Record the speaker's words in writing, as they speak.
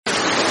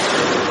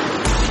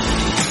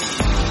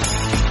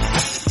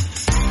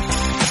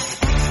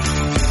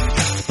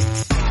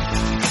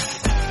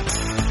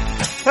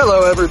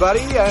Hello,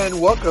 everybody,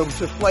 and welcome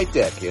to Flight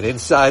Deck, an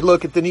inside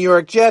look at the New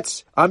York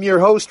Jets. I'm your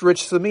host,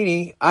 Rich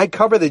Samini. I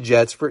cover the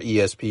Jets for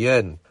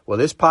ESPN. Well,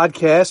 this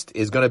podcast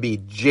is going to be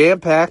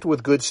jam-packed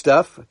with good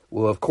stuff.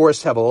 We'll, of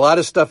course, have a lot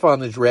of stuff on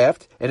the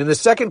draft. And in the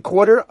second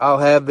quarter, I'll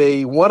have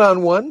a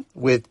one-on-one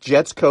with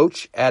Jets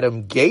coach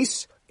Adam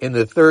Gase. In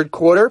the third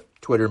quarter,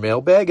 Twitter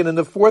mailbag. And in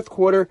the fourth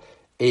quarter,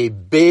 a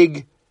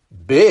big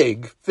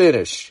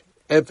finish.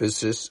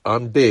 Emphasis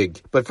on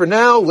big. But for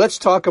now, let's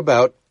talk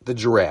about the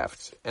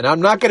draft. And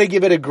I'm not going to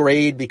give it a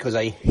grade because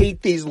I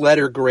hate these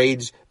letter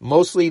grades.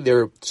 Mostly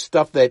they're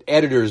stuff that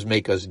editors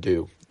make us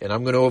do. And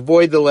I'm going to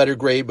avoid the letter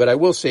grade, but I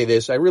will say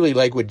this. I really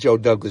like what Joe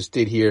Douglas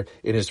did here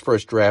in his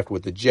first draft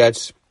with the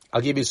Jets. I'll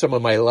give you some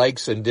of my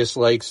likes and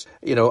dislikes.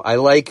 I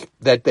like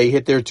that they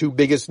hit their two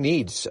biggest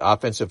needs,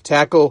 offensive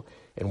tackle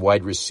and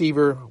wide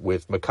receiver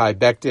with Mekhi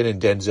Becton and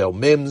Denzel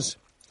Mims.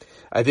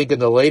 I think in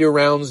the later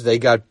rounds, they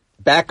got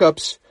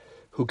backups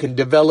who can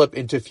develop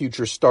into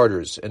future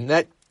starters. And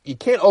that you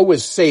can't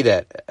always say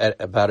that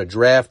about a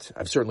draft.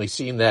 I've certainly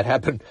seen that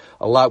happen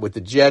a lot with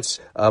the Jets.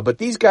 But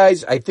these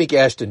guys, I think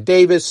Ashton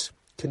Davis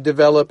can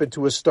develop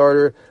into a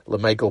starter.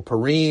 LaMichael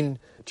Perine,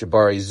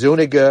 Jabari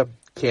Zuniga,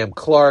 Cam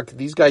Clark.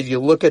 These guys, you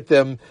look at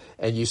them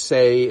and you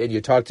say, and you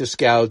talk to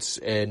scouts,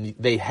 and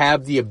they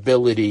have the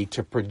ability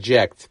to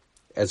project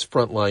as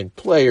frontline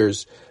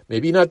players.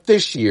 Maybe not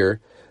this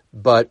year,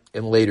 but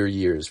in later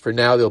years. For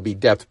now, they'll be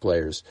depth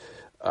players.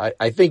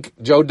 I think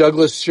Joe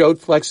Douglas showed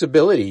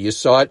flexibility. You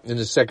saw it in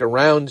the second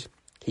round.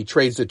 He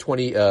trades the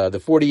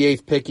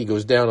 48th pick. He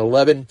goes down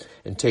 11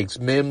 and takes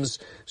Mims.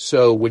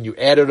 So when you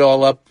add it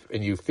all up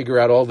and you figure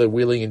out all the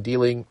wheeling and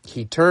dealing,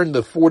 he turned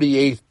the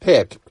 48th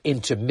pick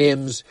into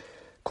Mims,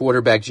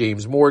 quarterback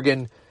James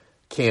Morgan,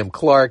 Cam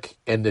Clark,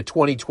 and the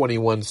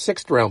 2021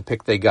 sixth-round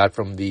pick they got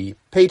from the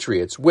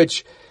Patriots,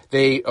 which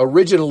they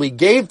originally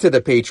gave to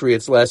the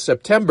Patriots last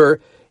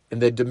September in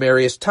the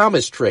Demaryius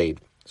Thomas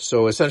trade.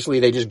 So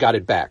essentially they just got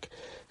it back.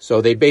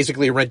 So they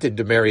basically rented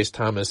Demaryius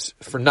Thomas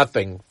for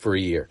nothing for a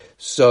year.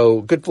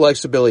 So good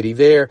flexibility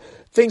there.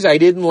 Things I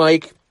didn't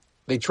like,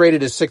 they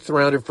traded a sixth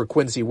rounder for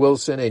Quincy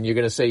Wilson, and you're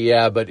going to say,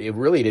 yeah, but it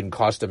really didn't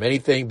cost them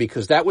anything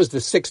because that was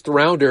the sixth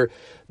rounder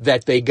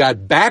that they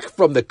got back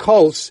from the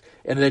Colts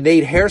in the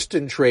Nate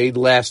Hairston trade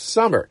last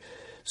summer.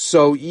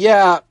 So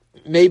yeah,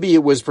 maybe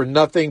it was for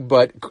nothing,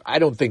 but I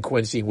don't think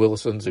Quincy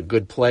Wilson's a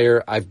good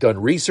player. I've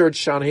done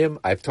research on him.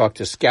 I've talked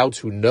to scouts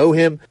who know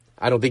him.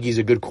 I don't think he's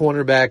a good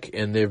cornerback,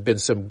 and there have been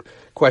some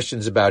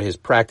questions about his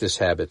practice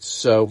habits.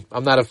 So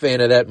I'm not a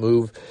fan of that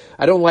move.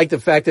 I don't like the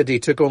fact that they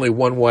took only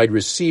one wide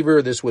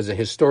receiver. This was a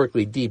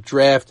historically deep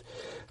draft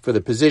for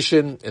the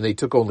position, and they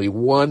took only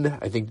one.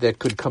 I think that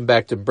could come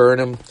back to burn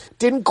them.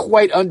 Didn't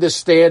quite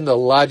understand the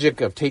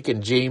logic of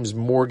taking James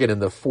Morgan in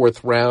the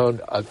fourth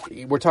round.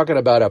 We're talking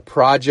about a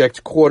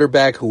project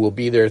quarterback who will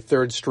be their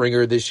third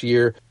stringer this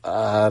year.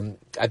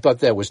 I thought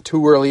that was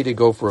too early to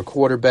go for a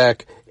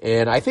quarterback.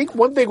 And I think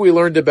one thing we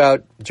learned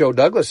about Joe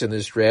Douglas in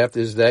this draft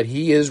is that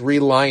he is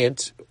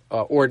reliant,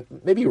 or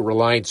maybe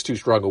reliant's too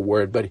strong a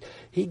word, but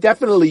he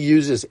definitely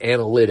uses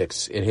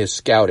analytics in his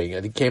scouting.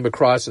 And it came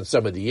across in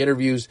some of the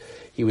interviews.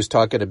 He was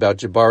talking about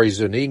Jabari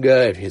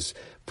Zuniga and his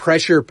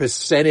pressure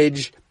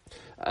percentage.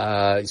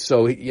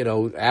 So,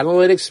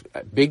 analytics,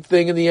 big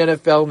thing in the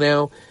NFL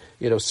now.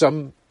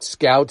 Some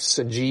scouts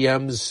and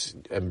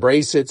GMs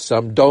embrace it,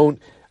 some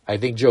don't. I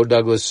think Joe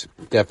Douglas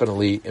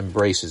definitely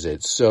embraces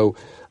it. So,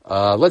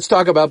 let's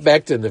talk about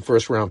Becton, the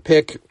first round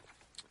pick.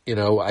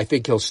 I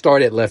think he'll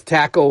start at left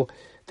tackle.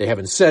 They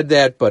haven't said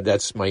that, but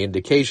that's my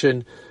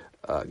indication.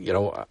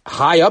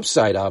 High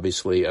upside,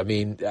 obviously. I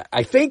mean,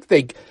 I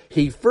think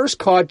he first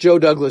caught Joe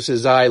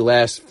Douglas's eye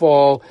last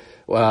fall.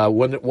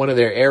 One of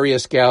their area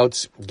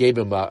scouts gave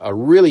him a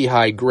really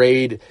high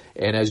grade,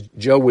 and as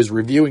Joe was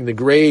reviewing the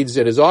grades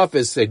at his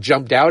office, they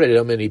jumped out at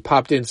him, and he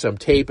popped in some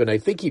tape, and I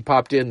think he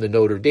popped in the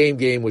Notre Dame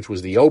game, which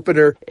was the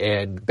opener,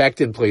 and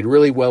Becton played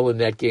really well in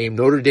that game.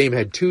 Notre Dame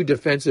had two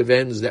defensive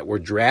ends that were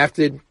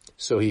drafted,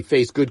 so he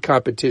faced good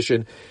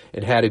competition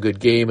and had a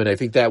good game, and I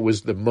think that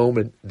was the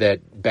moment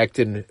that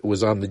Becton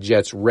was on the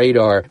Jets'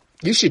 radar.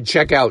 You should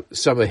check out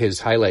some of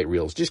his highlight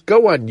reels. Just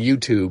go on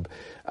YouTube.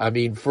 I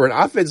mean, for an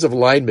offensive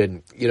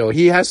lineman,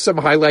 he has some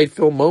highlight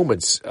film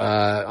moments.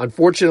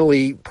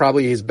 Unfortunately,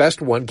 probably his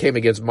best one came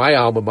against my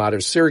alma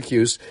mater,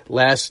 Syracuse,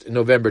 last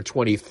November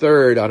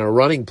 23rd on a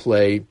running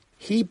play.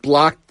 He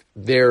blocked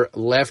their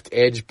left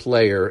edge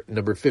player,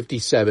 number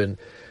 57.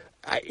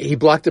 He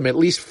blocked him at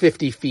least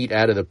 50 feet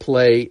out of the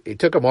play. It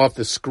took him off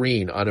the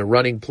screen on a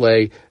running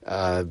play,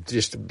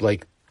 just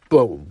like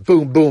boom,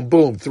 boom, boom,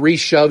 boom, 3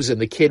 shoves, and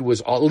the kid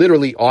was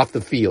literally off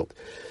the field.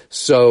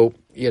 So,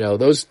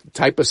 those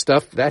type of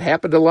stuff, that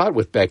happened a lot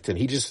with Becton.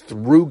 He just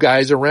threw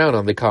guys around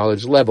on the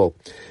college level.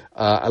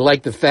 I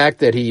like the fact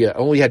that he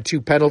only had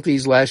 2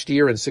 penalties last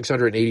year and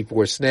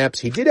 684 snaps.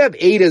 He did have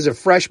 8 as a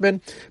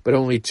freshman, but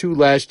only 2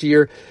 last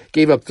year.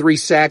 Gave up 3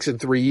 sacks in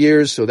 3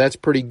 years, so that's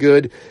pretty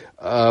good.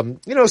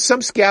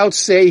 Some scouts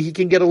say he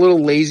can get a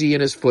little lazy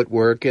in his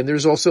footwork, and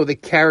there's also the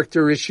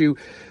character issue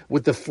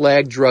with the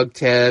flag drug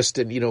test,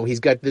 and, he's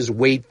got this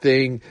weight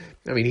thing.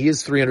 I mean, he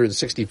is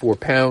 364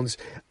 pounds.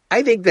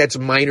 I think that's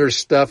minor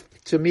stuff.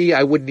 To me,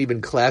 I wouldn't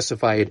even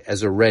classify it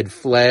as a red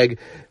flag.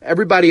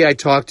 Everybody I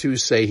talk to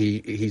say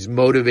he's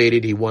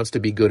motivated. He wants to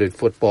be good at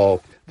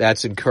football.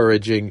 That's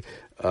encouraging.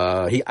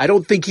 I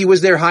don't think he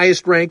was their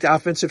highest ranked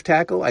offensive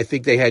tackle. I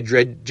think they had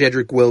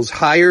Jedrick Wills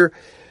higher.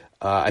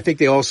 I think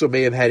they also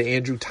may have had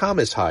Andrew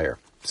Thomas higher.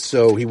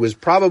 So he was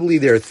probably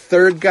their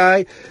third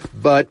guy,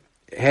 but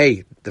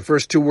hey, the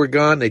first two were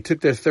gone. They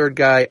took their third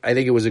guy. I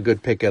think it was a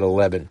good pick at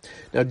 11.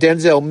 Now,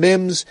 Denzel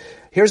Mims,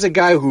 here's a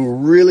guy who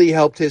really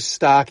helped his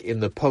stock in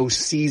the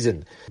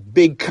postseason.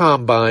 Big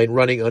combine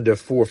running under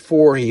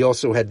 4.4. He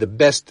also had the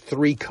best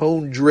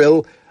 3-cone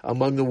drill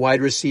among the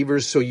wide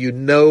receivers. So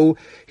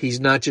he's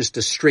not just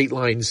a straight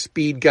line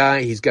speed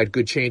guy. He's got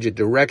good change of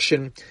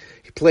direction.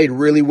 He played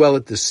really well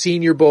at the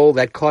Senior Bowl.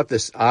 That caught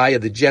the eye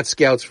of the Jet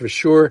scouts for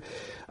sure.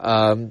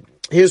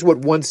 Here's what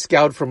one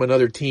scout from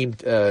another team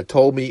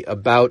told me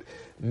about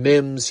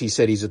Mims. He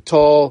said he's a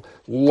tall,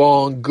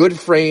 long,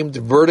 good-framed,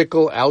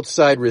 vertical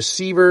outside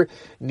receiver,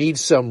 needs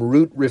some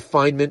route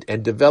refinement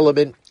and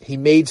development. He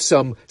made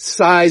some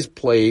size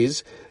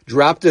plays,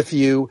 dropped a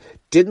few,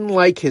 didn't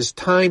like his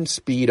time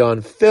speed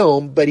on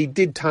film, but he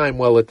did time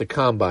well at the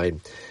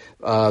combine.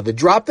 The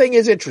drop thing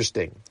is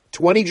interesting.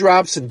 20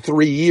 drops in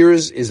 3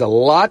 years is a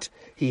lot.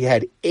 He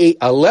had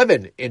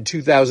 11 in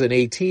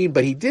 2018,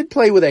 but he did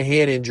play with a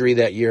hand injury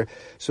that year,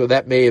 so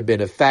that may have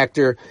been a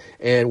factor.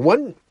 And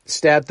one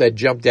stat that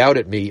jumped out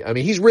at me, I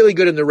mean, he's really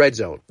good in the red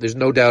zone. There's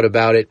no doubt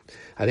about it.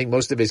 I think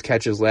most of his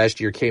catches last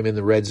year came in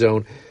the red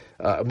zone.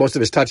 Most of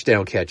his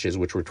touchdown catches,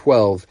 which were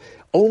 12,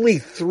 only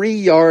 3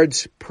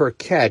 yards per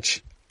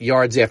catch,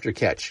 yards after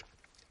catch.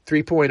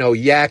 3.0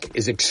 yak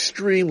is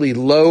extremely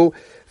low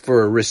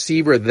for a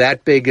receiver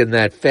that big and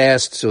that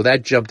fast, so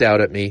that jumped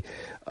out at me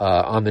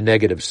on the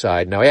negative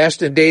side. Now,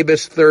 Ashtyn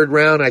Davis, third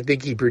round, I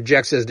think he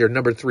projects as their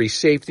number 3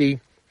 safety.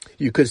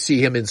 You could see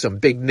him in some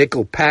big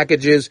nickel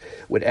packages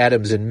with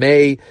Adams and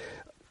May.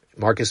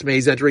 Marcus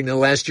May's entering the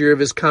last year of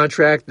his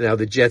contract. Now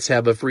the Jets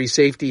have a free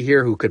safety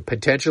here who could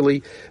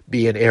potentially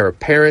be an heir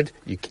apparent.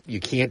 You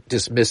can't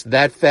dismiss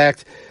that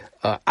fact.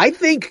 I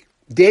think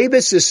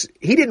Davis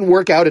he didn't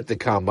work out at the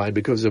combine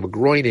because of a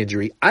groin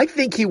injury. I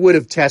think he would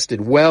have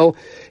tested well.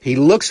 He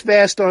looks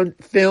fast on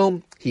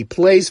film. He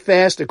plays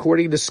fast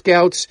according to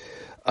scouts,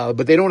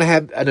 but they don't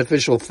have an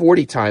official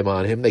 40 time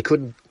on him. They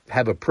couldn't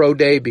have a pro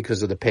day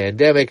because of the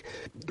pandemic.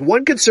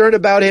 One concern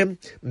about him,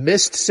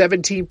 missed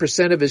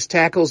 17% of his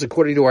tackles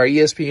according to our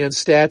ESPN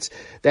stats.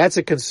 That's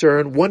a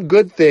concern. One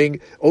good thing,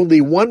 only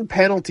one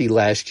penalty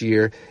last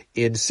year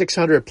in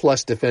 600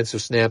 plus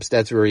defensive snaps.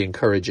 That's very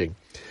encouraging.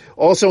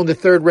 Also in the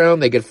third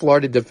round, they get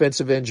Florida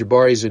defensive end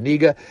Jabari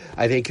Zuniga.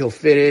 I think he'll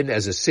fit in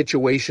as a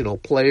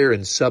situational player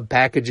in sub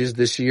packages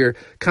this year.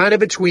 Kind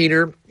of a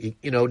tweener,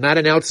 not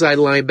an outside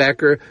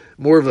linebacker,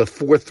 more of a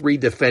 4-3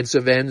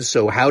 defensive end.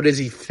 So how does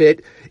he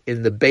fit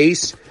in the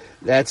base?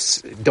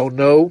 Don't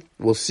know.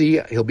 We'll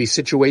see. He'll be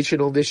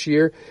situational this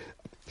year.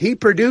 He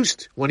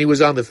produced when he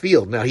was on the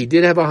field. Now, he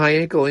did have a high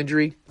ankle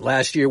injury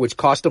last year, which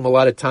cost him a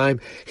lot of time.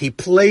 He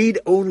played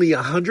only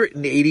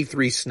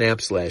 183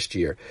 snaps last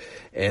year,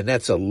 and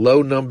that's a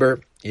low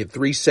number. He had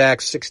 3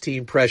 sacks,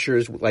 16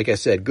 pressures. Like I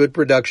said, good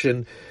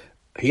production.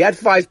 He had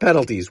 5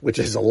 penalties, which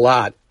is a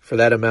lot for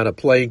that amount of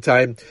playing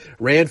time.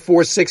 Ran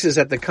 4.6s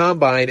at the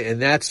combine,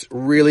 and that's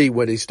really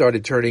when he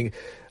started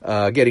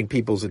getting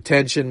people's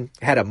attention.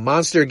 Had a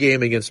monster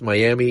game against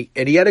Miami,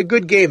 and he had a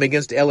good game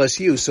against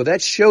LSU. So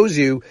that shows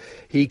you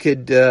he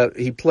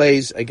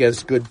plays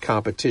against good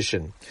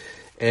competition.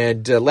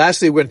 And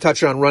lastly, we're going to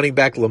touch on running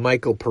back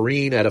LaMichael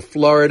Perine out of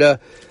Florida.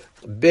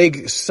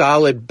 Big,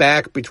 solid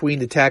back between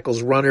the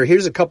tackles runner.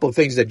 Here's a couple of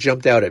things that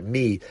jumped out at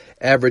me.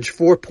 Average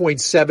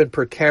 4.7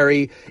 per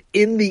carry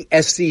in the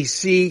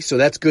SEC, so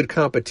that's good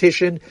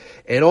competition.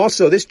 And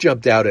also, this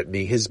jumped out at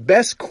me. His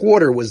best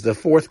quarter was the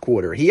fourth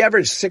quarter. He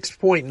averaged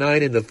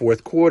 6.9 in the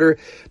fourth quarter.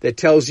 That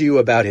tells you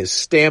about his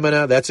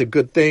stamina. That's a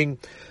good thing.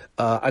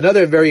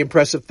 Another very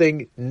impressive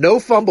thing, no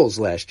fumbles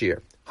last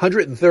year.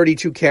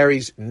 132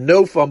 carries,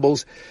 no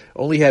fumbles,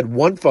 only had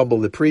 1 fumble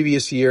the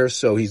previous year,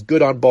 so he's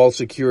good on ball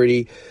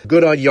security,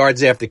 good on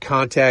yards after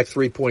contact,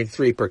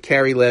 3.3 per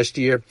carry last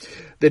year.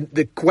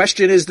 The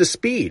question is the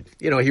speed.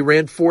 He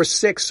ran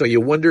 4.6, so you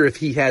wonder if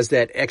he has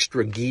that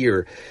extra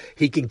gear.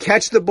 He can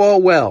catch the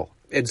ball well,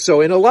 and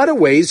so in a lot of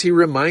ways he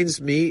reminds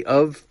me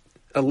of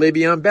a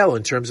Le'Veon Bell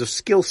in terms of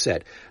skill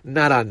set.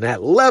 Not on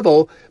that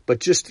level,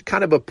 but just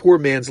kind of a poor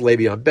man's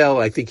Le'Veon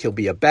Bell. I think he'll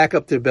be a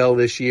backup to Bell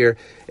this year,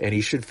 and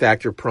he should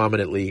factor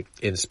prominently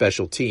in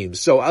special teams.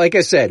 So, like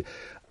I said,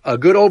 a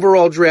good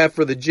overall draft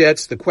for the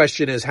Jets. The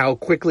question is how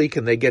quickly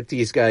can they get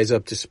these guys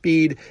up to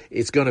speed?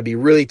 It's going to be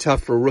really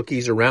tough for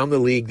rookies around the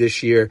league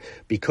this year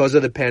because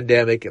of the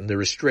pandemic and the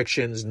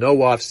restrictions,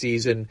 no off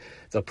season.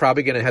 They're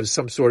probably going to have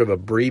some sort of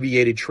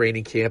abbreviated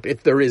training camp,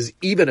 if there is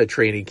even a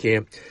training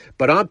camp.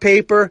 But on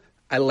paper,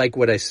 I like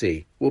what I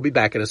see. We'll be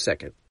back in a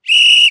second.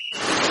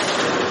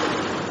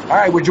 All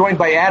right, we're joined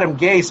by Adam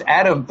Gase.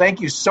 Adam, thank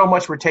you so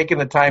much for taking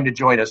the time to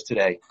join us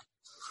today.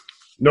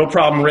 No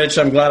problem, Rich.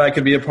 I'm glad I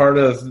could be a part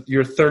of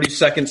your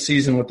 32nd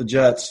season with the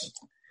Jets,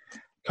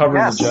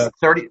 covering the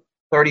Jets.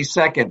 30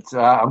 seconds.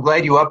 I'm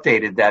glad you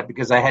updated that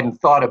because I hadn't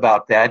thought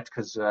about that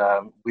because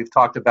we've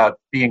talked about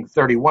being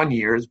 31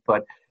 years.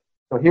 But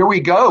so here we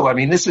go. I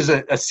mean, this is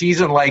a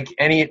season like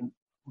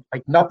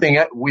nothing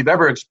we've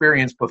ever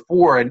experienced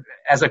before. And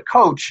as a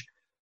coach,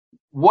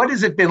 what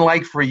has it been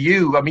like for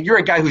you? I mean, you're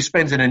a guy who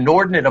spends an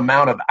inordinate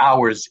amount of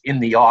hours in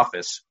the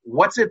office.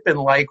 What's it been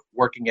like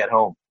working at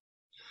home?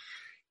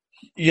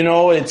 You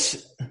know,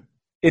 it's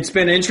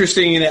been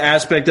interesting in the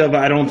aspect of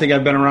I don't think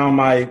I've been around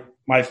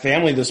my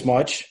family this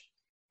much.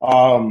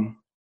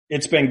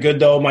 It's been good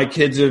though. My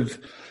kids have,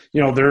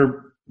 you know,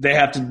 they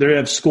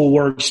have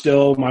schoolwork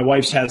still. My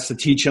wife has to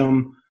teach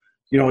them.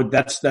 You know,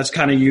 that's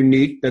kind of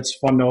unique. That's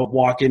fun to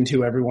walk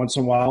into every once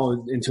in a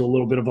while, into a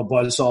little bit of a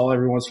buzzsaw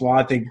every once in a while.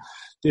 I think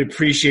the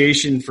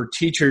appreciation for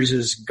teachers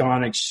has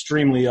gone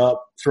extremely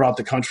up throughout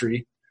the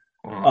country.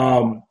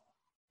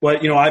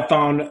 But, you know, I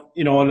found,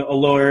 you know, a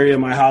little area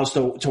in my house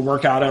to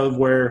work out of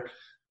where,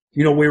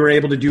 you know, we were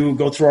able to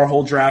go through our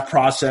whole draft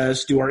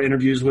process, do our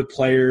interviews with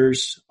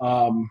players,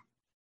 you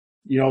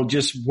know,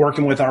 just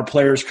working with our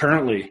players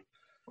currently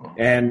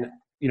and,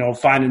 you know,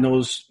 finding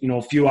those, you know,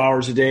 a few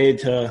hours a day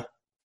to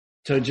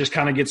just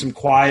kind of get some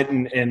quiet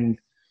and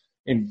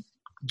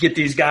get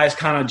these guys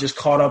kind of just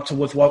caught up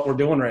with what we're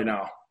doing right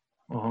now.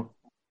 Mm-hmm.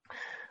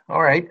 All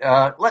right.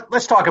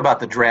 Let's talk about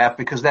the draft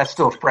because that's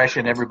still fresh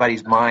in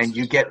everybody's mind.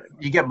 You get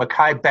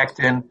Mekhi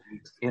Becton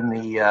in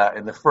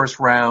the first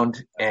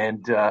round,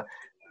 and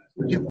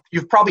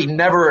you've probably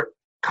never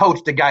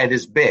coached a guy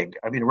this big.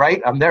 I mean,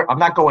 right? I'm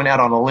not going out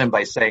on a limb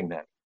by saying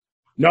that.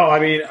 No, I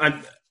mean,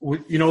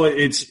 you know,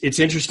 it's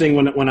interesting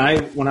when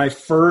I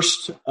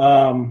first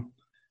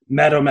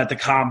met him at the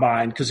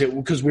combine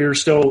because we were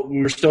still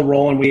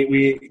rolling.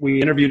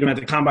 We interviewed him at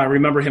the combine. I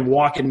remember him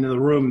walking into the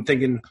room and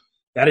thinking,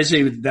 that is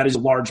a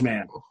large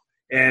man,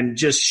 and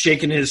just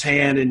shaking his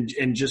hand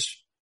and just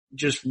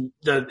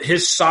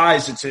his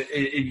size.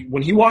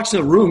 When he walks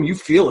in the room, you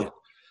feel it,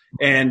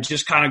 and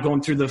just kind of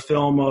going through the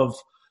film of,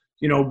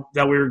 you know,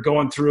 that we were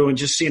going through and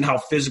just seeing how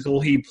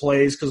physical he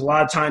plays. Cause a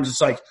lot of times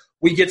it's like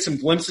we get some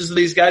glimpses of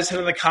these guys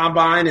heading the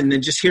combine and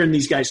then just hearing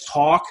these guys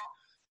talk.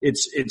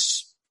 It's,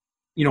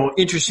 you know,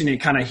 interesting to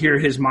kind of hear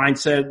his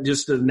mindset,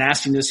 just the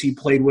nastiness he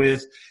played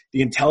with,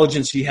 the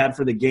intelligence he had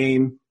for the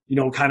game. You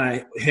know, kind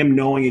of him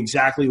knowing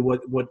exactly what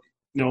you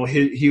know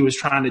he was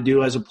trying to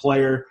do as a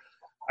player.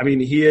 I mean,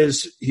 he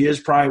is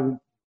probably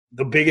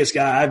the biggest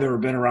guy I've ever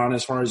been around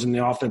as far as in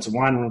the offensive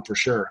line room for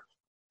sure.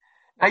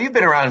 Now you've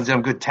been around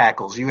some good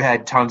tackles. You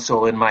had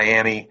Tunsil in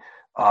Miami.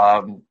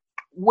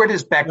 Where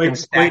does Becton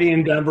stack? Clady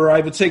in Denver. I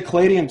would say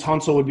Clady and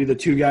Tunsil would be the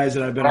two guys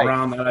that I've been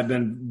around that I've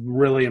been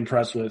really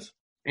impressed with.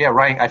 Yeah,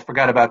 right. I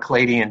forgot about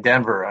Clady in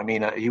Denver. I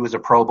mean, he was a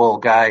Pro Bowl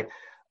guy,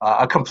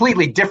 a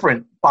completely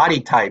different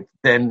body type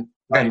than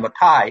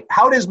Mekhi.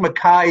 How does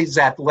Mekhi's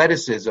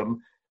athleticism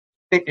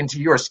fit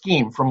into your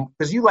scheme?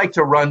 Because you like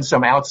to run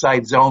some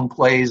outside zone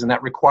plays, and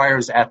that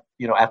requires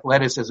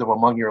athleticism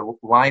among your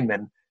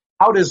linemen.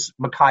 How does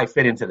Mekhi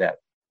fit into that?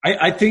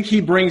 I think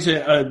he brings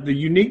the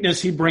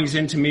uniqueness he brings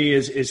into me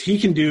is he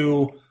can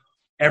do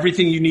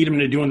everything you need him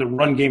to do in the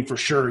run game for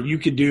sure. You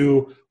could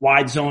do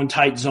wide zone,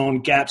 tight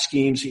zone, gap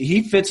schemes.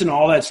 He fits in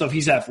all that stuff.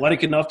 He's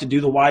athletic enough to do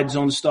the wide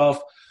zone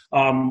stuff,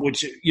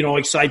 which, you know,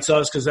 excites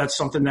us because that's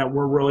something that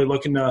we're really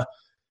looking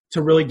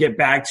to really get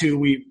back to.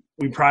 We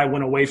probably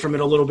went away from it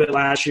a little bit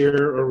last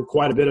year, or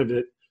quite a bit of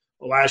it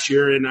last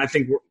year. And I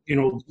think we're, you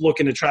know,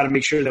 looking to try to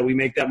make sure that we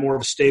make that more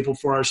of a staple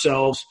for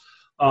ourselves.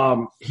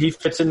 He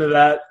fits into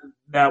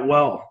that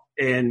well.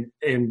 And,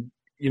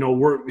 you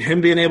know,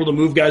 him being able to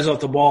move guys off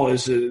the ball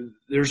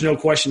there's no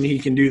question he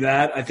can do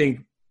that. I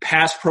think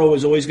pass pro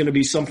is always going to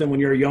be something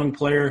when you're a young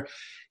player,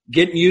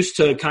 getting used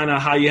to kind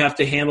of how you have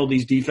to handle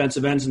these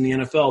defensive ends in the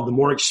NFL. The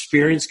more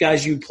experienced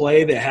guys you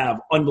play that have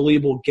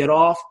unbelievable get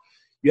off,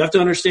 you have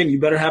to understand you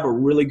better have a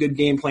really good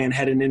game plan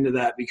heading into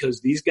that because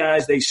these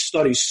guys, they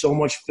study so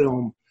much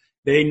film.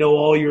 They know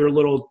all your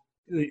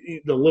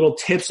the little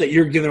tips that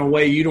you're giving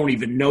away you don't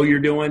even know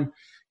you're doing.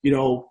 You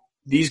know,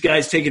 these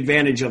guys take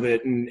advantage of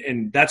it,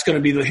 and that's going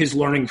to be his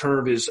learning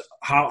curve is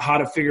how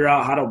to figure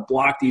out how to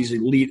block these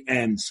elite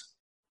ends.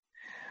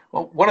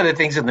 Well, one of the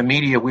things in the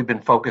media we've been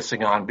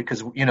focusing on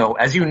because, you know,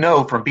 as you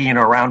know from being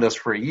around us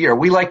for a year,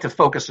 we like to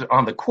focus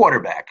on the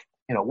quarterback.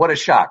 You know, what a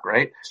shock,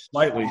 right?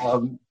 Slightly.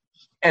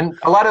 And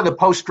a lot of the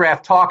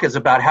post-draft talk is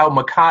about how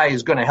Mekhi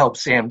is going to help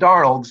Sam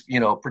Darnold,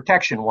 you know,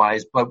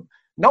 protection-wise, but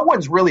no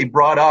one's really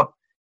brought up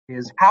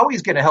is how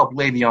he's going to help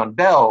Le'Veon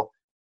Bell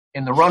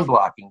in the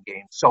run-blocking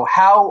game. So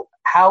how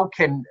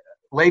can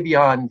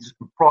Le'Veon's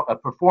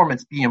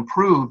performance be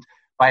improved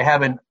by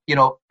having, you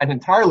know, an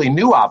entirely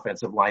new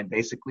offensive line,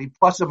 basically,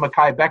 plus a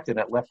Mekhi Becton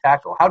at left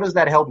tackle? How does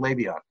that help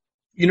Le'Veon?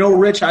 You know,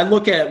 Rich, I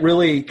look at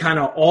really kind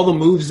of all the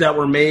moves that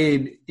were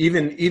made,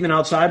 even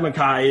outside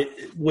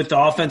Mekhi, with the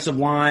offensive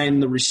line,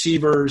 the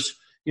receivers,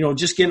 you know,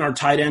 just getting our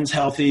tight ends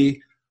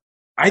healthy.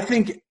 I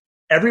think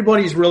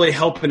everybody's really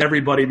helping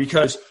everybody,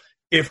 because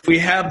if we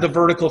have the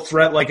vertical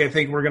threat like I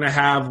think we're going to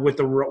have with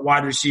the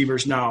wide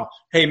receivers now,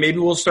 hey, maybe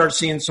we'll start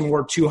seeing some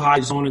more two high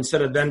zone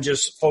instead of them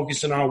just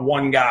focusing on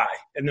one guy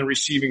in the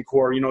receiving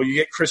core. You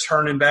get Chris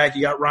Herndon back,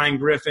 you got Ryan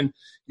Griffin,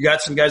 you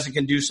got some guys that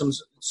can do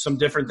some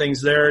different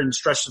things there and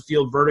stretch the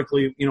field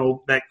vertically.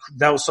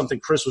 That was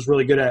something Chris was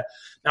really good at.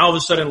 Now all of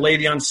a sudden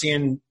Le'Veon's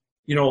seeing,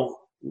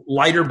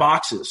 lighter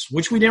boxes,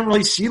 which we didn't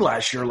really see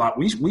last year a lot.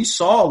 We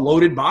saw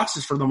loaded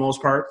boxes for the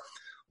most part.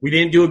 We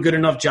didn't do a good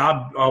enough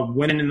job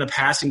winning in the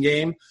passing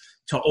game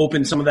to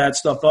open some of that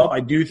stuff up.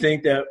 I do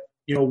think that,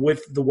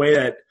 with the way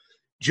that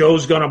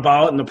Joe's gone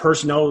about and the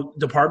personnel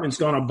department's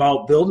gone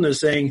about building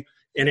this thing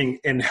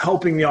and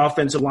helping the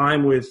offensive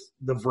line with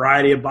the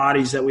variety of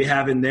bodies that we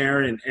have in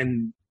there.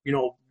 And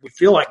we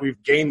feel like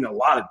we've gained a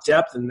lot of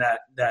depth in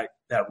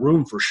that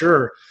room for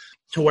sure,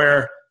 to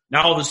where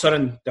now all of a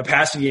sudden the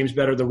passing game's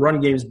better, the run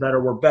game's better,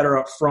 we're better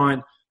up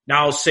front.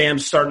 Now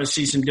Sam's starting to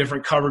see some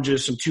different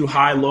coverages, some too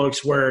high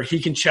looks where he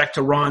can check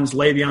to runs.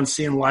 Le'Veon's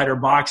seeing lighter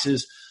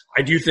boxes.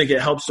 I do think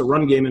it helps the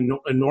run game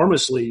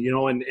enormously,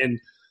 and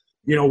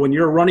when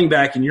you're a running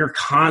back and you're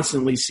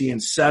constantly seeing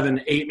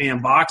 7,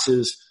 8-man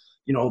boxes,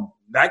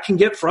 that can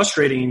get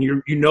frustrating. And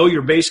you're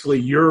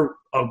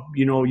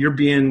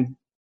being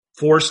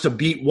forced to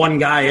beat one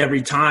guy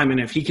every time. And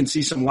if he can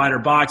see some lighter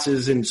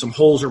boxes and some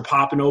holes are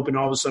popping open,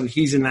 all of a sudden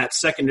he's in that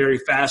secondary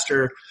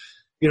faster.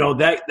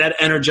 That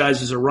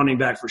energizes a running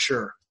back for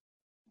sure.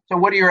 So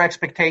what are your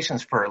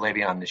expectations for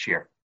Le'Veon this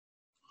year?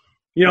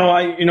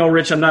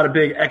 Rich, I'm not a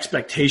big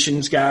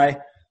expectations guy.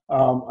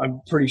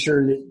 I'm pretty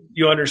sure that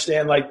you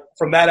understand, like,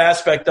 from that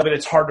aspect of it,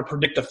 it's hard to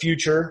predict the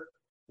future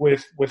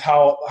with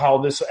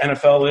how this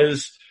NFL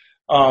is.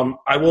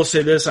 I will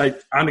say this,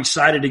 I'm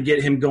excited to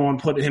get him going,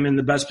 put him in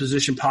the best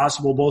position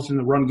possible, both in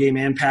the run game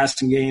and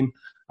passing game.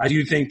 I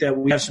do think that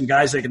we have some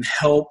guys that can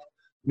help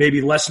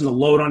maybe lessen the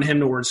load on him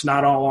to where it's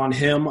not all on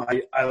him.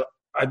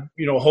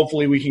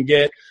 Hopefully we can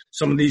get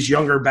some of these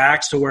younger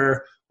backs to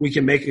where we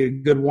can make a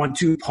good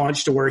 1-2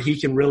 punch to where he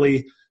can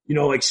really,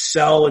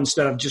 excel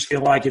instead of just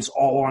feel like it's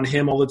all on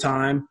him all the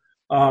time.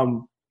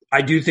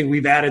 I do think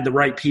we've added the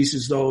right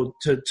pieces though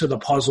to the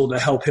puzzle to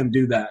help him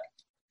do that.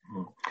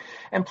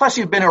 And plus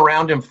you've been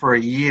around him for a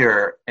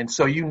year, and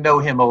so you know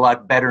him a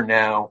lot better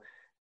now.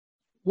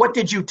 What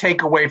did you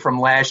take away from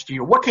last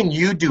year? What can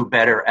you do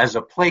better as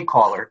a play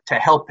caller to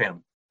help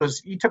him?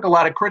 Because you took a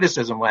lot of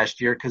criticism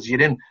last year because you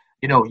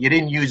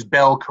didn't use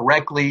Bell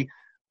correctly.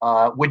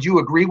 Would you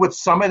agree with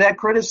some of that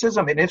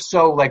criticism? And if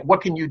so,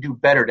 what can you do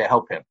better to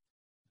help him?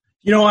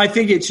 I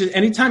think it's just,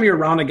 anytime you're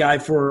around a guy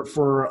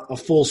for a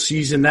full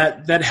season,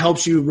 that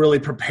helps you really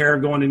prepare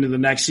going into the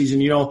next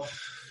season.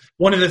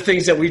 One of the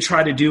things that we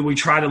try to do, we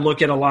try to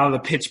look at a lot of the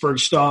Pittsburgh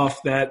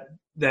stuff that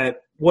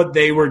what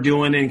they were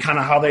doing and kind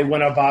of how they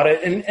went about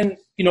it. And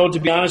to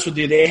be honest with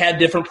you, they had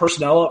different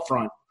personnel up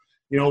front.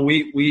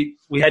 We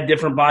had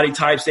different body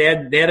types. They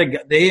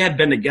had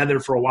been together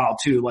for a while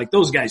too. Like,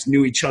 those guys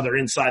knew each other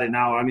inside and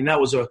out. I mean, that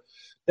was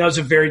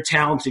a very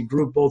talented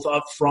group, both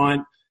up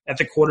front at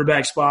the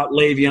quarterback spot,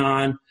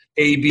 Le'Veon,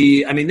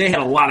 AB. I mean, they had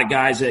a lot of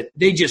guys that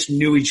they just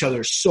knew each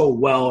other so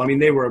well. I mean,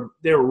 they were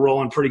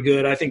rolling pretty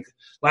good. I think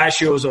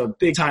last year was a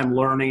big time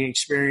learning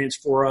experience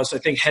for us. I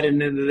think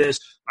heading into this,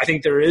 I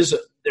think there is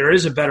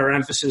a better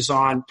emphasis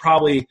on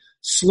probably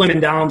slimming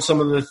down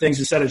some of the things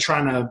instead of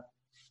trying to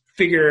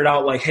figure it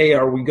out like, hey,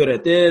 are we good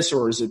at this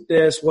or is it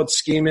this? What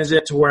scheme is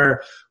it? To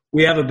where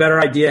we have a better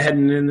idea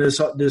heading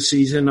into this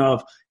season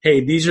of,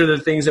 hey, these are the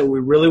things that we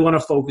really want to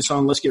focus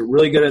on. Let's get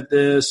really good at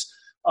this.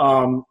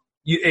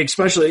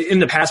 Especially in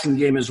the passing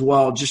game as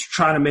well, just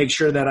trying to make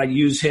sure that I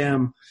use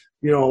him,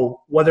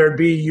 whether it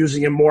be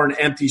using him more in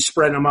empty,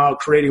 spreading him out,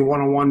 creating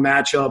one-on-one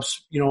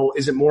matchups,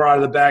 is it more out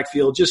of the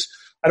backfield? Just,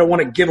 I don't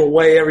want to give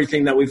away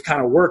everything that we've kind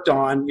of worked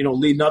on,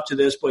 leading up to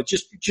this, but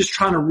just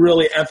trying to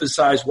really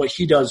emphasize what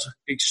he does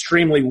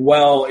extremely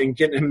well and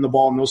getting him the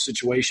ball in those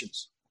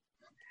situations.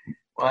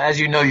 Well, as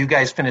you know, you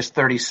guys finished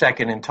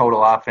 32nd in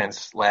total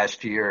offense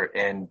last year,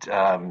 and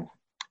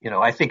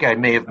I think I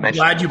may have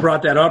mentioned. I'm glad you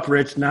brought that up,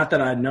 Rich. Not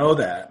that I know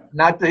that.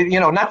 Not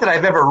that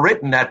I've ever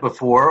written that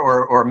before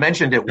or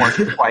mentioned it once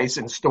or twice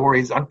in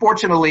stories.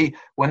 Unfortunately,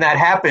 when that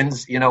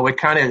happens, it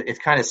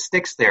kind of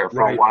sticks there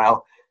for a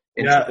while.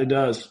 It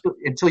does.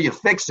 Until you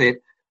fix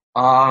it.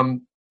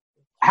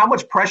 How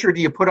much pressure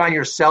do you put on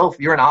yourself?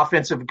 You're an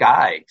offensive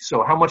guy,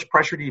 so how much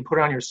pressure do you put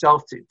on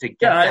yourself to get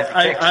that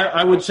fixed?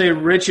 I would say,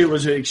 Rich, it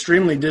was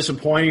extremely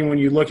disappointing when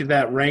you look at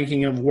that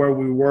ranking of where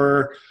we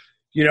were.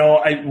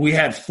 We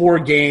had 4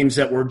 games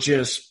that were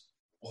just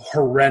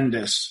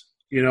horrendous.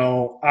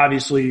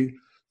 Obviously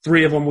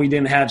 3 of them we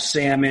didn't have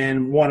Sam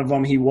in. 1 of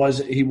them he was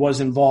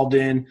involved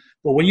in.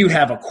 But when you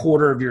have a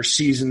quarter of your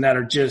season that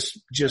are just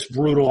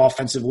brutal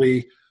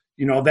offensively,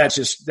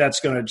 that's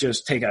going to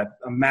just take a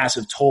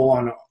massive toll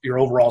on your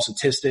overall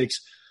statistics.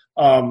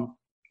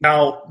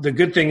 Now, the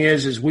good thing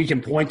is we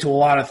can point to a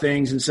lot of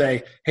things and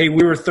say, hey,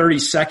 we were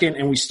 32nd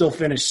and we still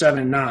finished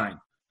 7-9.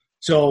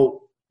 So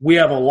we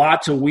have a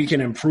lot we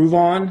can improve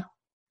on.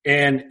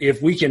 And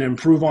if we can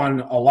improve on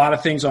a lot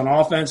of things on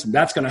offense,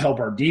 that's going to help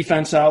our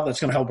defense out. That's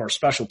going to help our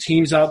special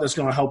teams out. That's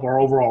going to help our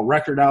overall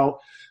record out.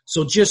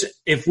 So just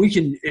if we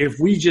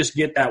just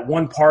get that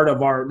one part of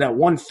that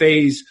one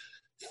phase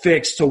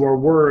fixed to where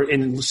we're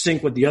in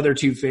sync with the other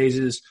two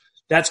phases,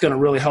 that's going to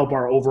really help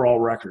our overall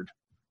record.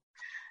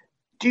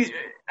 You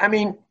had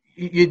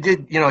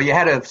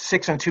a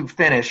 6-2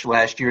 finish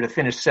last year to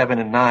finish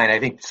 7-9. I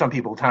think some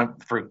people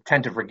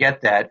tend to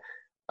forget that.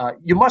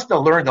 You must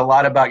have learned a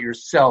lot about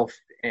yourself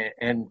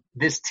and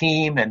this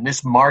team and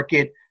this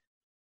market.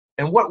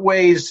 In what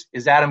ways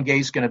is Adam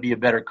Gase going to be a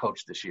better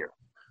coach this year?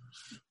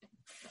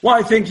 Well,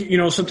 I think,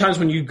 sometimes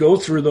when you go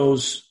through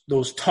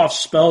those tough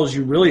spells,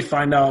 you really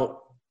find out,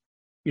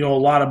 a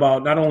lot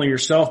about not only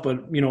yourself,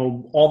 but,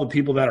 all the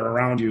people that are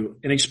around you,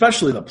 and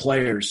especially the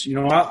players.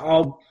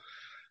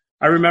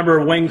 I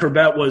remember Wayne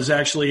Corbett was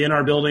actually in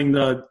our building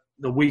the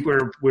week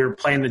we were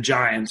playing the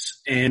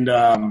Giants, and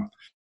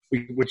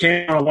we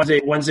came on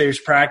Wednesday's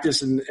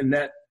practice, and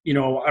that,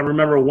 I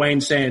remember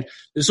Wayne saying,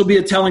 this will be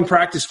a telling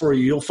practice for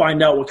you. You'll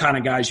find out what kind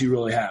of guys you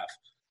really have.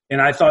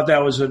 And I thought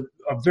that was a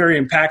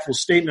very impactful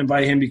statement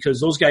by him,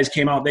 because those guys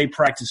came out, they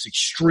practiced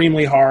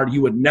extremely hard.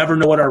 You would never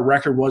know what our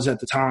record was at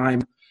the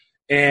time.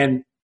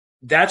 And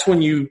that's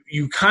when you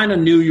kind of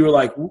knew, you were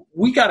like,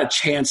 we got a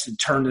chance to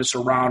turn this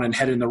around and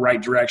head in the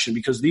right direction,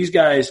 because these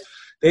guys,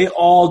 they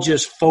all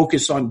just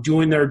focused on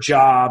doing their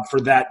job for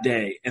that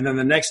day. And then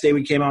the next day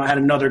we came out, had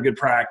another good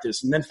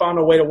practice, and then found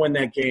a way to win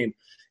that game.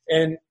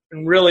 And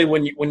really,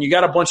 when you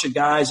got a bunch of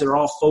guys that are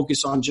all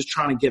focused on just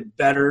trying to get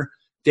better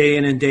day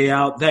in and day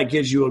out, that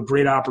gives you a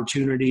great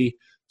opportunity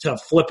to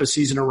flip a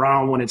season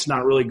around when it's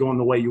not really going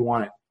the way you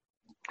want it.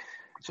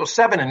 So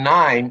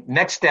 7-9,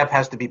 next step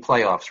has to be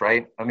playoffs,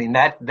 right? I mean,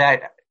 that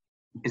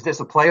is this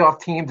a playoff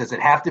team? Does it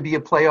have to be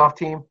a playoff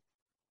team?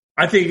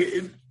 I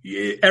think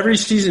every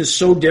season is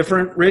so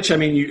different, Rich. I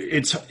mean,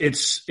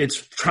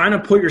 it's trying to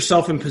put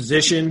yourself in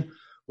position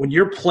when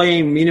you're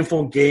playing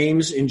meaningful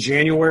games in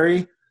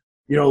January.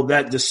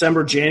 That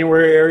December,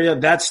 January area,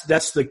 that's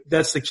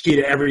the key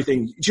to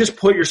everything. Just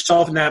put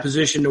yourself in that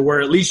position to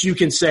where at least you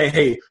can say,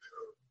 hey,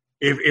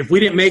 if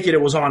we didn't make it,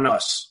 it was on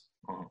us.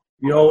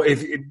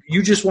 If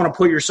you just want to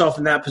put yourself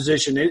in that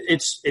position,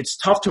 it's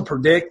tough to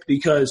predict,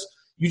 because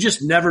you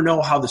just never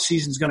know how the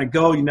season's going to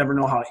go. You never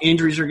know how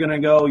injuries are going to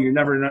go. You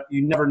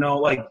never know.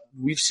 Like,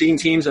 we've seen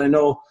teams, and I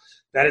know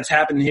that it's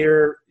happened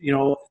here,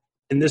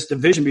 in this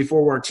division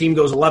before, where a team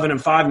goes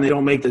 11-5 and they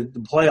don't make the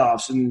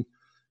playoffs. And,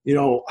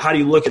 how do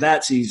you look at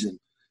that season?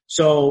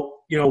 So,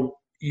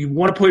 you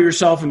want to put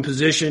yourself in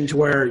position to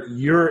where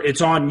it's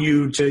on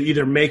you to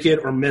either make it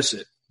or miss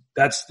it.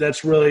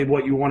 That's really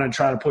what you want to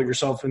try to put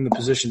yourself in the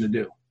position to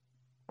do.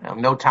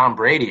 No Tom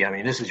Brady. I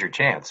mean, this is your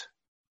chance.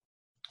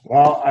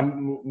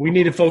 Well, we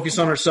need to focus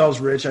on ourselves,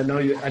 Rich. I know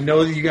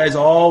you guys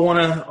all want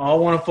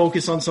to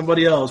focus on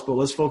somebody else, but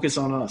let's focus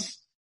on us.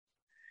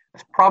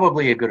 That's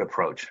probably a good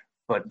approach.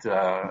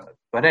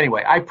 But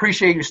anyway, I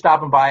appreciate you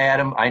stopping by,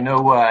 Adam. I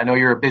know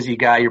you're a busy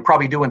guy. You're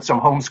probably doing some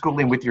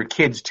homeschooling with your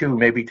kids too,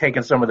 maybe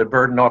taking some of the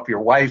burden off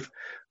your wife,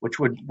 which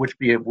would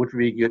be a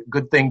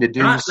good thing to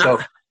do.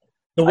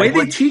 The way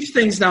they teach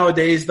things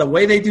nowadays, the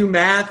way they do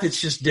math, it's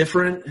just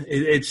different.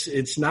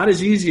 It's not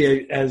as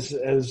easy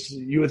as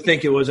you would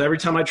think it was. Every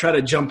time I try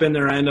to jump in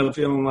there, I end up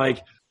feeling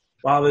like,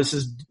 wow,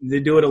 they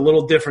do it a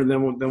little different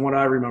than what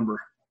I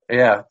remember.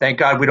 Yeah, thank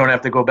God we don't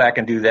have to go back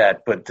and do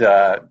that. But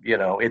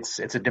it's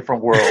a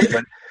different world.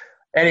 But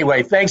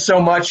anyway, thanks so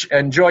much.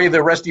 Enjoy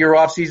the rest of your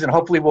off season.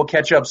 Hopefully we'll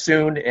catch up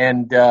soon,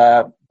 and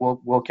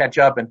we'll catch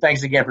up. And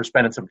thanks again for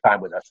spending some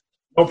time with us.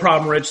 No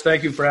problem, Rich.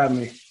 Thank you for having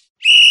me.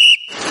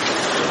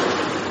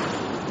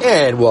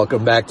 And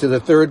welcome back to the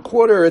third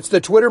quarter. It's the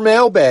Twitter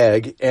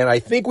mailbag, and I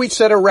think we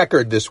set a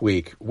record this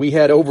week. We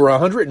had over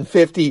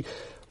 150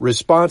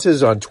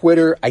 responses on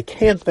Twitter. I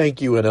can't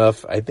thank you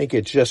enough. I think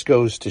it just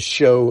goes to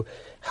show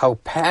how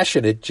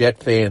passionate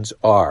Jet fans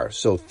are.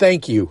 So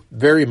thank you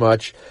very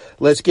much.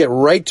 Let's get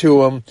right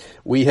to them.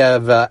 We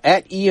have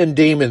at Ian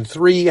Damon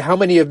 3. How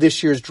many of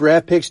this year's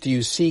draft picks do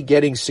you see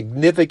getting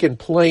significant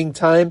playing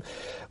time?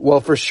 Well,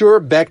 for sure,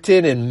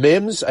 Becton and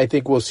Mims, I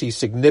think we'll see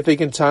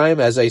significant time.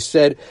 As I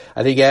said,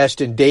 I think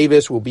Ashton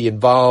Davis will be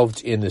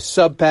involved in the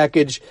sub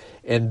package.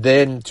 And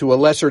then, to a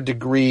lesser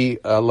degree,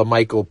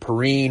 LaMichael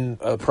Perrine,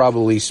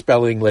 probably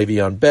spelling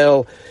Le'Veon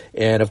Bell.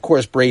 And, of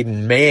course,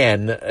 Braden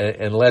Mann,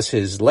 unless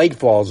his leg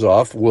falls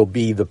off, will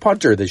be the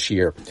punter this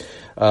year.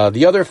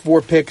 The other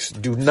 4 picks,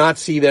 do not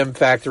see them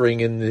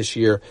factoring in this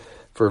year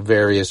for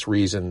various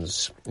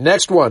reasons.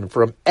 Next one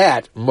from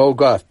at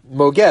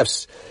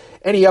Mogefs.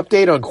 Any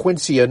update on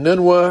Quincy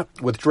Enunwa?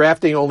 With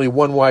drafting only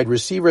one wide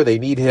receiver, they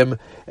need him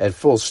at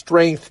full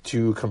strength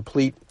to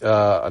complete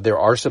their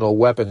arsenal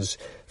weapons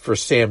for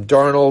Sam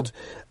Darnold.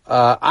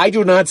 I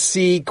do not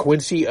see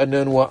Quincy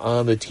Enunwa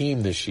on the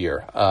team this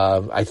year.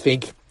 I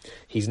think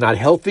he's not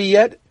healthy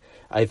yet.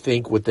 I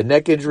think with the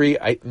neck injury,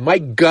 my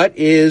gut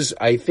is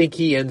I think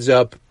he ends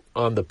up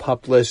on the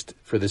PUP list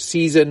for the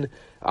season,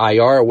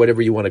 IR, or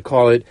whatever you want to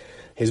call it.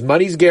 His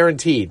money's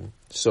guaranteed,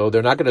 so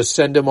they're not going to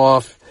send him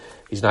off.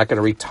 He's not going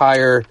to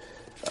retire.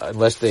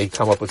 unless they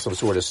come up with some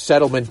sort of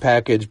settlement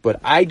package. But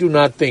I do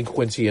not think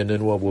Quincy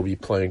Enunwa will be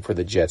playing for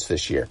the Jets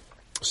this year.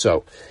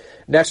 So,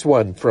 next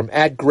one from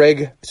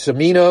 @Greg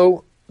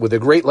Semino, with a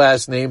great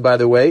last name, by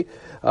the way.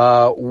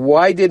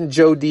 Why didn't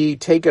Joe D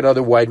take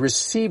another wide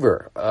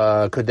receiver?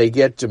 Could they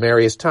get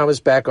Demaryius Thomas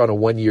back on a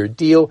 1-year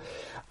deal?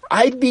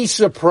 I'd be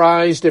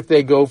surprised if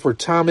they go for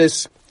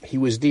Thomas. He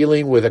was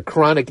dealing with a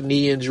chronic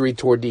knee injury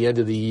toward the end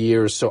of the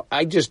year, so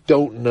I just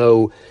don't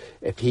know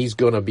if he's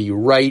going to be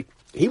right.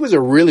 He was a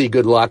really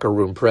good locker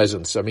room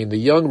presence. I mean, the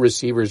young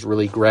receivers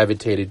really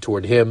gravitated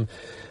toward him.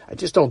 I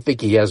just don't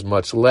think he has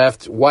much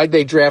left. Why'd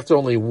they draft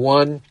only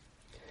one?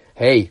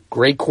 Hey,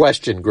 great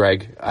question,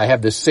 Greg. I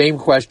have the same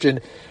question.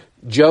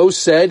 Joe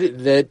said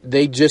that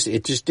it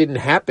just didn't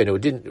happen.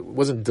 It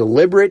wasn't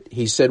deliberate.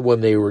 He said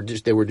when they were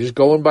just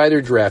going by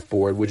their draft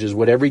board, which is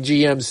what every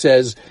GM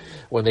says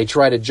when they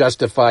try to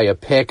justify a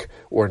pick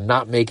or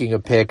not making a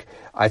pick.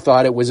 I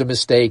thought it was a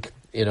mistake.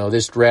 You know,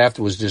 this draft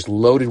was just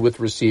loaded with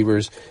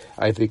receivers.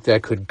 I think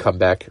that could come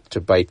back to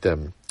bite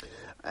them.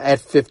 At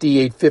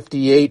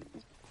 58-58,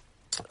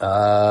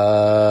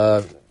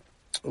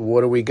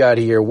 what do we got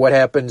here? What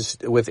happens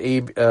with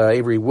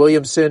Avery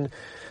Williamson?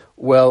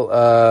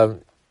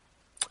 Well,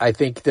 I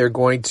think they're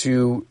going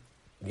to,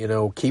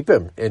 keep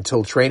him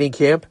until training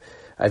camp.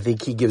 I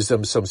think he gives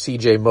them some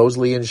C.J.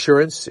 Mosley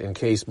insurance in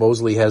case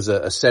Mosley has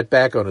a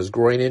setback on his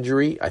groin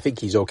injury. I think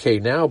he's okay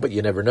now, but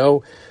you never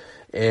know.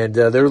 And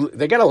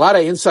they got a lot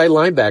of inside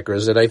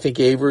linebackers, and I think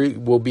Avery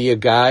will be a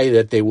guy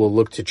that they will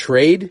look to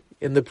trade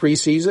in the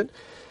preseason.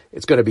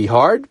 It's going to be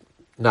hard,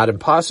 not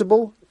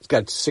impossible. He's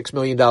got $6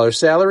 million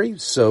salary,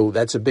 so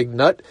that's a big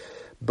nut.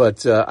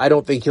 But I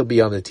don't think he'll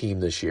be on the team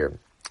this year.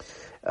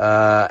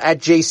 At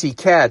JC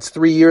Katz,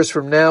 3 years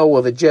from now,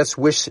 will the Jets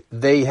wish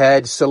they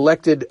had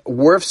selected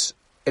Wirfs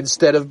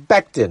instead of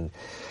Becton?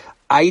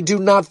 I do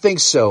not think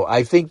so.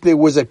 I think there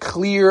was a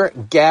clear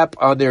gap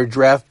on their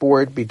draft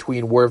board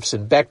between Wirfs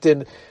and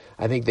Becton.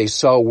 I think they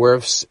saw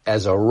Wirfs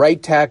as a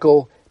right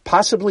tackle,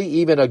 possibly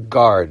even a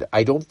guard.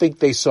 I don't think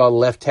they saw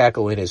left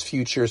tackle in his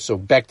future, so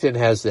Becton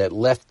has that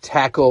left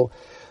tackle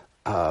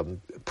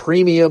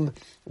premium,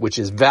 which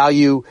is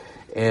value.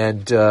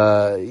 And,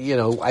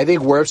 I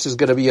think Wirfs is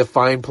going to be a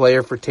fine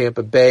player for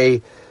Tampa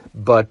Bay,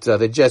 but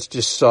the Jets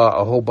just saw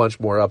a whole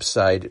bunch more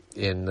upside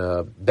in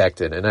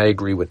Becton, and I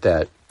agree with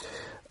that.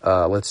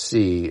 Let's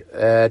see.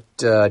 At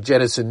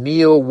Jennison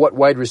Neal, what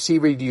wide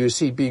receiver do you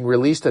see being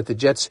released that the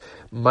Jets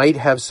might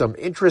have some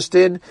interest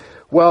in?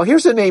 Well,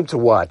 here's a name to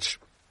watch.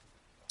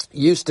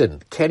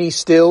 Houston. Kenny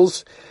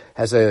Stills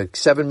has a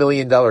 $7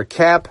 million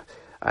cap.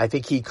 I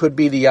think he could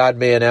be the odd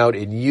man out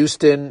in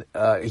Houston.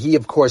 He,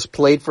 of course,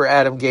 played for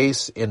Adam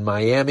Gase in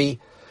Miami.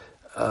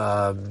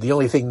 The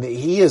only thing,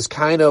 he is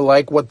kind of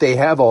like what they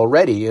have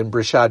already in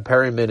Brashad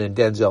Perryman and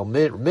Denzel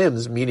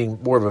Mims, meaning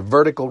more of a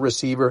vertical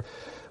receiver.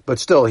 But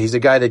still, he's a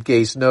guy that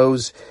Gase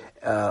knows.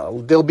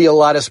 There'll be a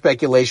lot of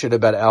speculation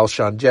about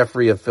Alshon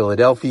Jeffrey of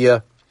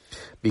Philadelphia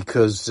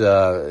because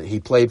he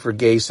played for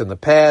Gase in the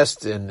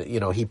past, and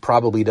he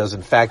probably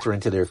doesn't factor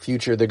into their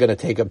future. They're going to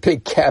take a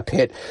big cap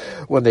hit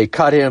when they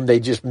cut him. They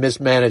just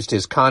mismanaged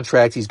his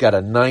contract. He's got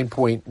a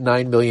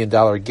 $9.9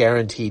 million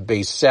guaranteed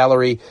base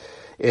salary.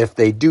 If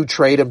they do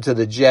trade him to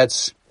the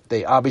Jets,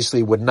 they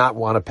obviously would not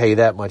want to pay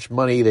that much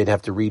money. They'd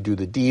have to redo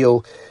the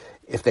deal.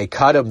 If they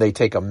cut him, they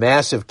take a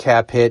massive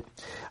cap hit.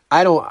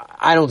 I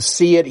don't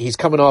see it. He's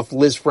coming off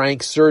Liz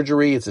Frank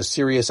surgery. It's a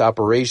serious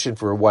operation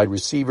for a wide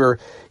receiver.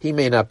 He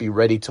may not be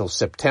ready till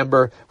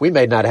September. We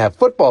may not have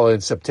football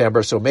in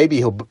September, so maybe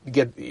he'll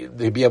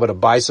be able to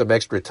buy some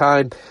extra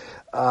time.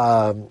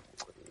 I'm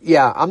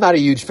not a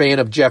huge fan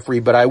of Jeffrey,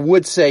 but I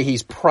would say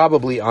he's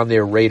probably on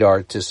their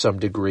radar to some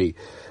degree.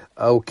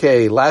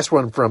 Okay, last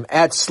one from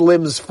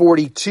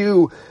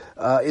 @Slims42.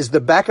 Is the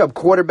backup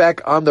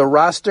quarterback on the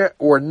roster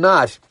or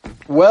not?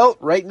 Well,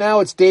 right now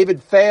it's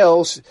David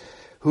Fales,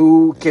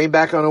 who came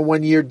back on a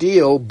 1-year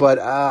deal, but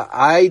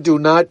I do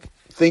not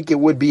think it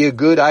would be a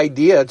good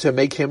idea to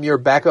make him your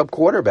backup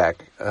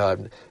quarterback.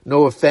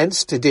 No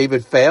offense to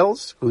David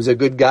Fales, who's a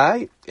good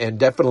guy and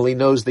definitely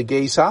knows the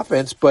Gase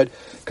offense, but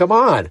come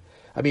on.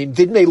 I mean,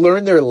 didn't they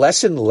learn their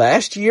lesson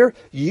last year?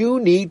 You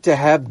need to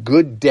have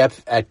good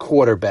depth at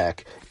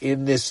quarterback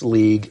in this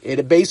league.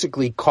 It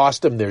basically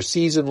cost them their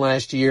season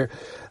last year.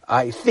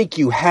 I think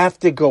you have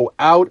to go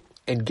out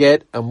and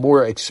get a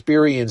more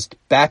experienced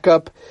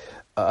backup.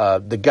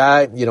 The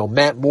guy,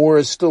 Matt Moore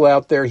is still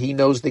out there. He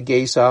knows the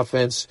Gase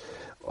offense.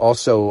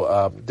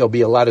 Also, there'll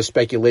be a lot of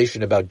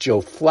speculation about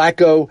Joe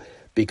Flacco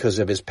because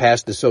of his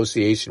past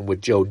association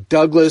with Joe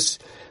Douglas.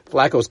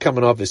 Flacco's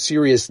coming off a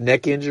serious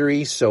neck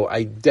injury, so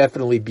I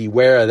definitely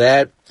beware of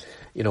that.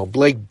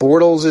 Blake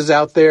Bortles is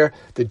out there.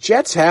 The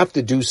Jets have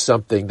to do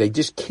something. They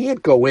just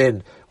can't go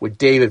in with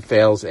David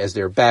Fales as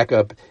their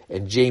backup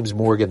and James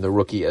Morgan, the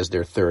rookie, as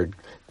their third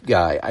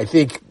guy.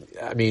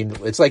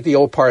 It's like the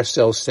old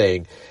Parcells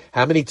saying,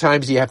 how many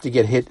times do you have to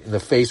get hit in the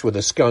face with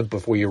a skunk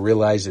before you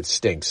realize it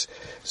stinks?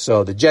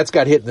 So the Jets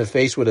got hit in the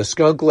face with a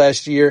skunk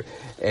last year,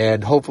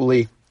 and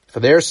hopefully, for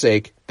their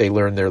sake, they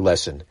learned their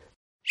lesson.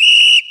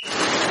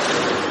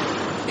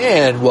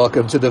 And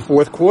welcome to the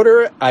fourth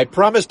quarter. I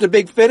promised a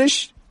big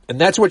finish, and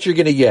that's what you're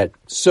going to get.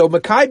 So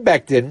Mekhi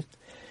Becton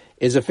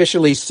is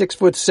officially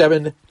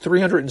 6'7",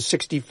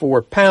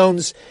 364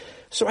 pounds.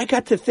 So I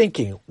got to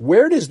thinking,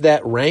 where does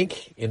that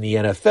rank in the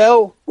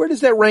NFL? Where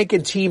does that rank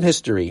in team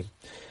history?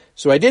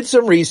 So I did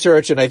some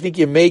research, and I think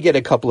you may get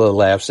a couple of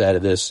laughs out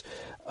of this.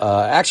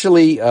 Our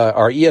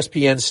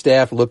ESPN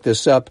staff looked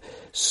this up.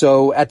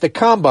 So at the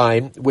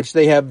Combine, which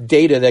they have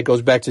data that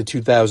goes back to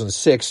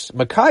 2006,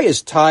 Mekhi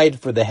is tied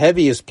for the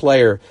heaviest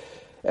player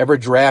ever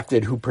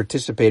drafted who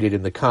participated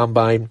in the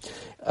Combine.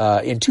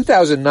 In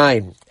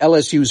 2009,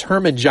 LSU's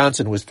Herman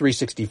Johnson was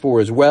 364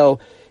 as well.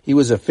 He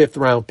was a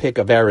fifth-round pick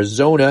of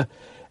Arizona.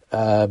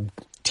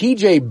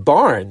 T.J.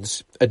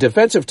 Barnes, a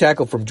defensive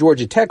tackle from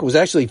Georgia Tech, was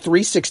actually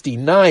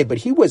 369, but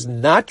he was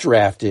not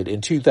drafted in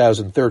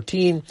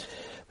 2013.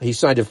 He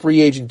signed a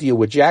free agent deal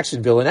with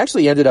Jacksonville and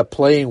actually ended up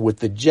playing with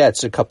the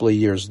Jets a couple of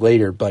years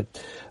later, but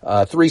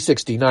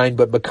 369.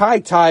 But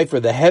Mekhi tied for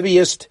the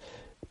heaviest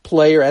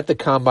player at the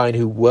Combine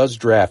who was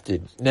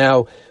drafted.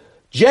 Now,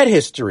 Jet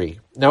history.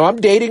 Now, I'm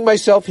dating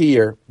myself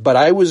here, but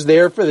I was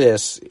there for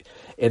this.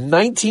 In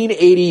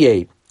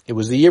 1988, it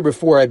was the year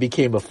before I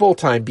became a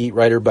full-time beat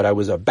writer, but I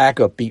was a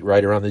backup beat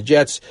writer on the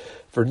Jets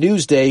for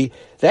Newsday.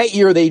 That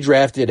year, they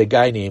drafted a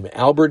guy named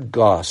Albert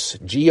Goss,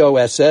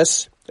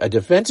 Goss, a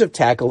defensive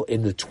tackle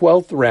in the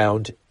 12th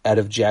round out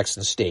of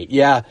Jackson State.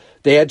 Yeah,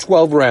 they had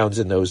 12 rounds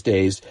in those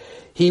days.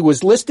 He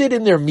was listed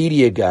in their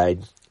media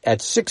guide at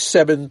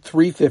 6'7",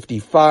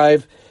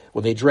 355.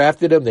 When they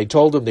drafted him, they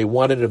told him they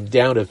wanted him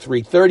down to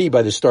 330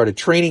 by the start of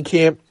training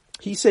camp.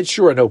 He said,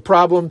 sure, no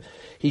problem.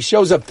 He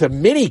shows up to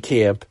mini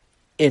camp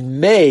in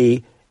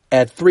May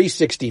at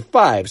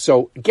 365.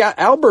 So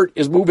Albert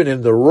is moving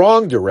in the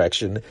wrong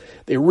direction.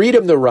 They read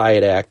him the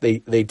riot act.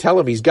 They tell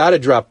him he's got to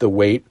drop the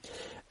weight.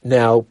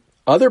 Now,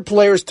 other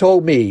players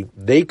told me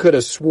they could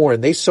have sworn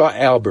they saw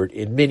Albert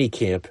in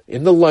minicamp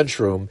in the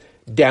lunchroom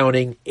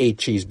downing 8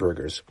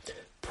 cheeseburgers.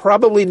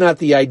 Probably not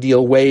the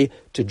ideal way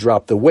to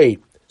drop the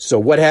weight. So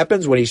what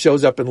happens when he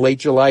shows up in late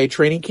July at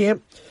training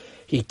camp?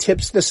 He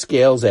tips the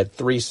scales at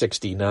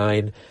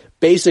 369.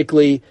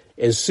 Basically,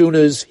 as soon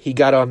as he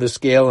got on the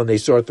scale and they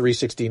saw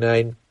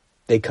 369,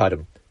 they cut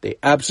him. They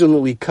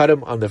absolutely cut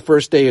him on the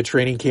first day of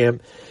training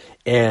camp.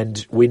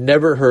 And we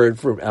never heard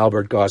from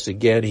Albert Goss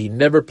again. He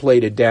never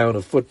played a down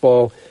of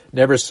football,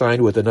 never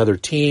signed with another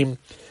team.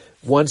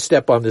 One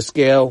step on the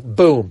scale,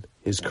 boom,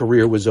 his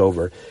career was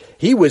over.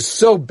 He was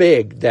so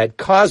big that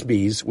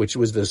Cosby's, which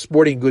was the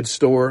sporting goods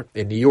store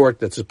in New York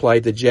that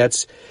supplied the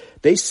Jets,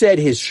 they said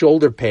his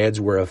shoulder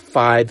pads were a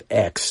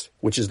 5X,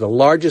 which is the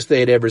largest they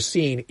had ever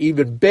seen,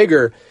 even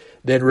bigger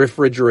than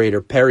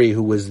Refrigerator Perry,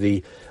 who was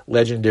the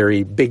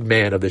legendary big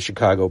man of the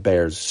Chicago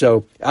Bears.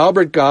 So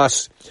Albert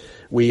Goss,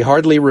 we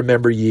hardly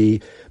remember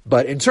ye.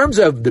 But in terms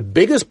of the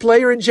biggest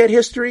player in Jet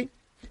history,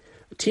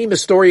 team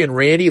historian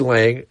Randy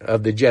Lang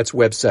of the Jets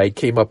website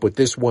came up with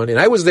this one, and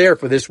I was there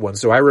for this one,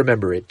 so I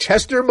remember it.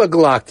 Chester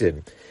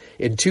McGlockton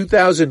in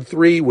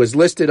 2003 was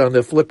listed on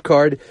the flip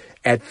card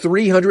at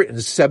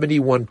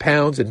 371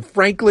 pounds, and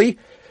frankly,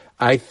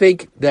 I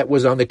think that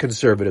was on the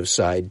conservative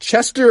side.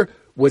 Chester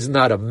was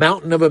not a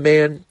mountain of a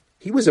man.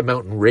 He was a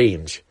mountain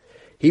range.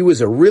 He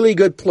was a really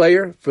good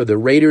player for the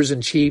Raiders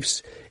and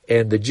Chiefs,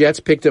 and the Jets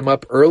picked him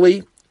up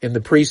early in the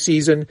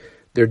preseason.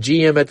 Their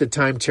GM at the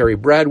time, Terry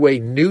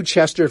Bradway, knew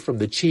Chester from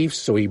the Chiefs,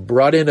 so he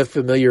brought in a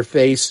familiar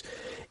face.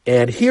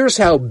 And here's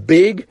how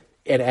big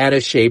and out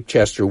of shape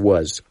Chester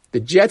was. The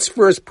Jets'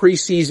 first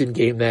preseason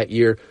game that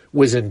year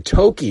was in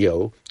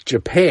Tokyo,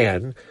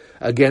 Japan,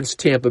 against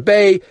Tampa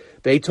Bay.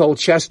 They told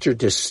Chester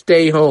to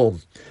stay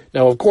home.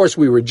 Now, of course,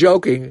 we were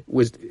joking,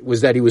 was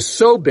that he was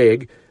so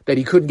big that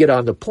he couldn't get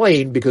on the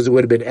plane because it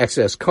would have been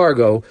excess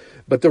cargo.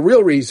 But the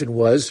real reason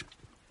was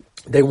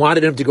they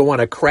wanted him to go on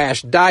a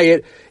crash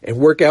diet and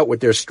work out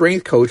with their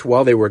strength coach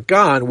while they were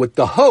gone with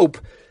the hope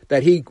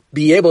that he'd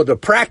be able to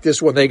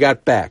practice when they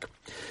got back.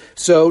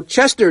 So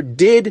Chester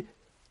did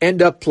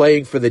end up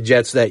playing for the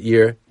Jets that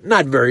year.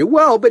 Not very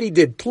well, but he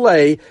did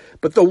play.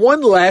 But the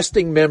one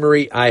lasting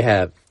memory I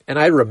have, and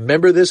I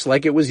remember this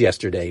like it was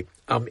yesterday,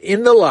 I'm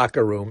in the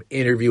locker room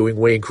interviewing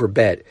Wayne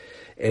Corbett,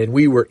 and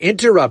we were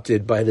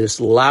interrupted by this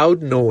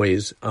loud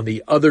noise on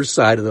the other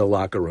side of the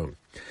locker room.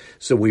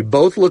 So we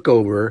both look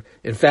over.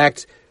 In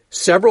fact,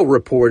 several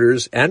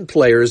reporters and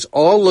players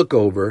all look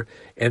over,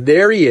 and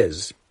there he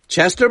is,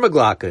 Chester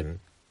McGlockton,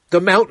 the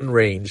mountain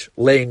range,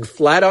 laying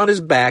flat on his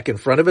back in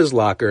front of his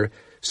locker,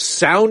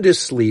 sound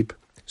asleep,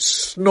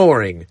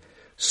 snoring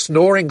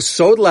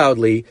so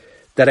loudly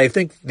that I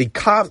think the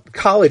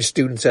college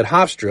students at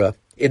Hofstra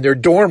in their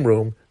dorm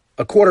room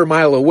a quarter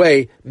mile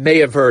away may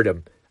have heard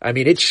him. I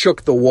mean, it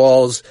shook the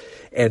walls.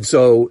 And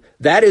so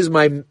that is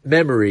my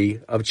memory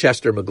of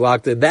Chester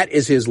McGlockton. That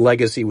is his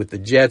legacy with the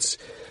Jets,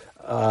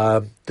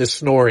 the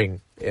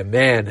snoring. And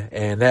man,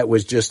 and that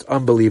was just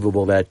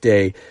unbelievable that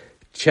day.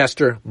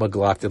 Chester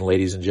McGlockton,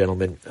 ladies and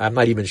gentlemen. I'm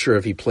not even sure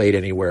if he played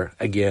anywhere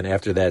again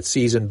after that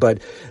season.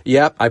 But,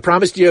 yeah, I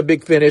promised you a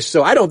big finish.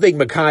 So I don't think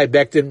Mekhi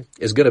Becton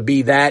is going to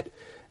be that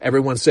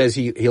Everyone says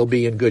he'll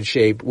be in good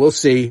shape. We'll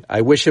see.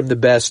 I wish him the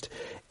best.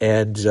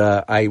 And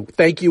I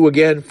thank you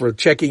again for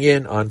checking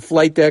in on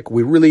Flight Deck.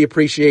 We really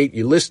appreciate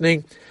you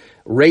listening.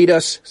 Rate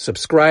us,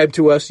 subscribe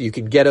to us. You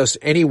can get us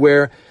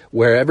anywhere,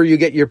 wherever you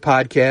get your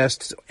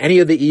podcasts, any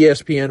of the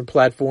ESPN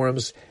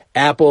platforms,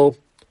 Apple,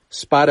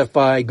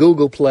 Spotify,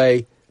 Google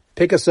Play.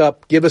 Pick us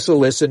up, give us a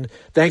listen.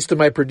 Thanks to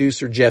my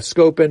producer, Jeff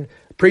Scopin.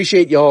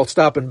 Appreciate y'all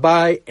stopping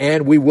by,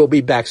 and we will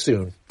be back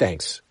soon.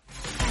 Thanks.